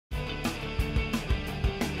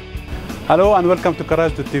Hello and welcome to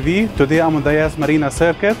Garage.tv. Today I'm on the Yas Marina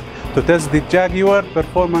Circuit to test the Jaguar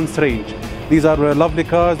performance range. These are lovely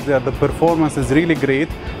cars, the performance is really great,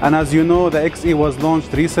 and as you know the XE was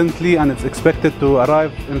launched recently and it's expected to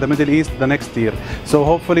arrive in the Middle East the next year. So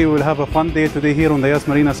hopefully we'll have a fun day today here on the Yas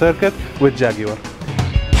Marina Circuit with Jaguar.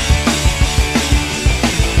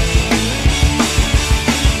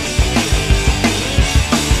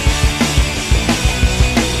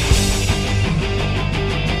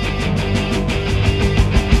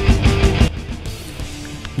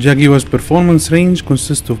 Jaguar's performance range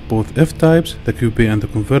consists of both F-types, the coupe and the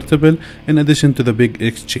convertible, in addition to the big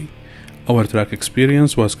XG. Our track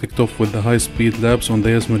experience was kicked off with the high-speed laps on the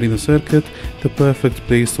Yas Marina Circuit, the perfect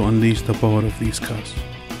place to unleash the power of these cars.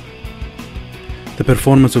 The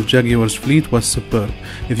performance of Jaguar's fleet was superb.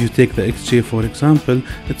 If you take the XJ for example,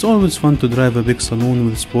 it's always fun to drive a big saloon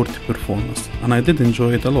with sporty performance, and I did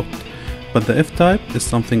enjoy it a lot. But the F-type is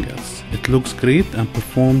something else. It looks great and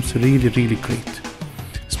performs really great.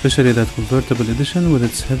 Especially that convertible edition with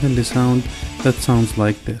its heavenly sound that sounds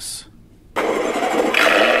like this.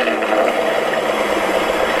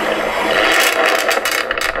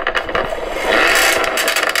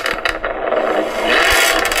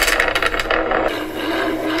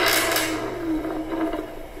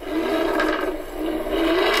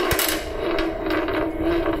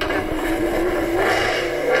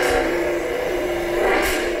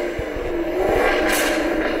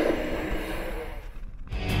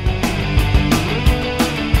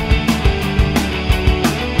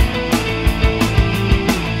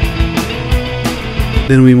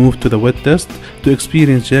 Then we moved to the wet test to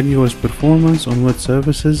experience Jaguar's performance on wet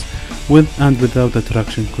surfaces with and without the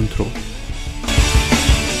traction control.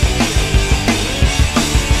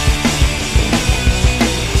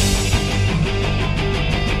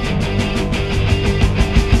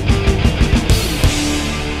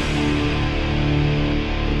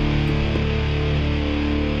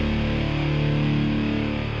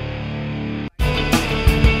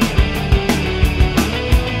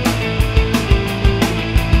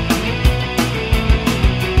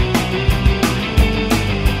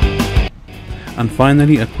 And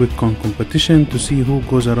finally a quick con competition to see who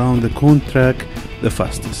goes around the cone track the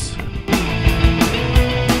fastest.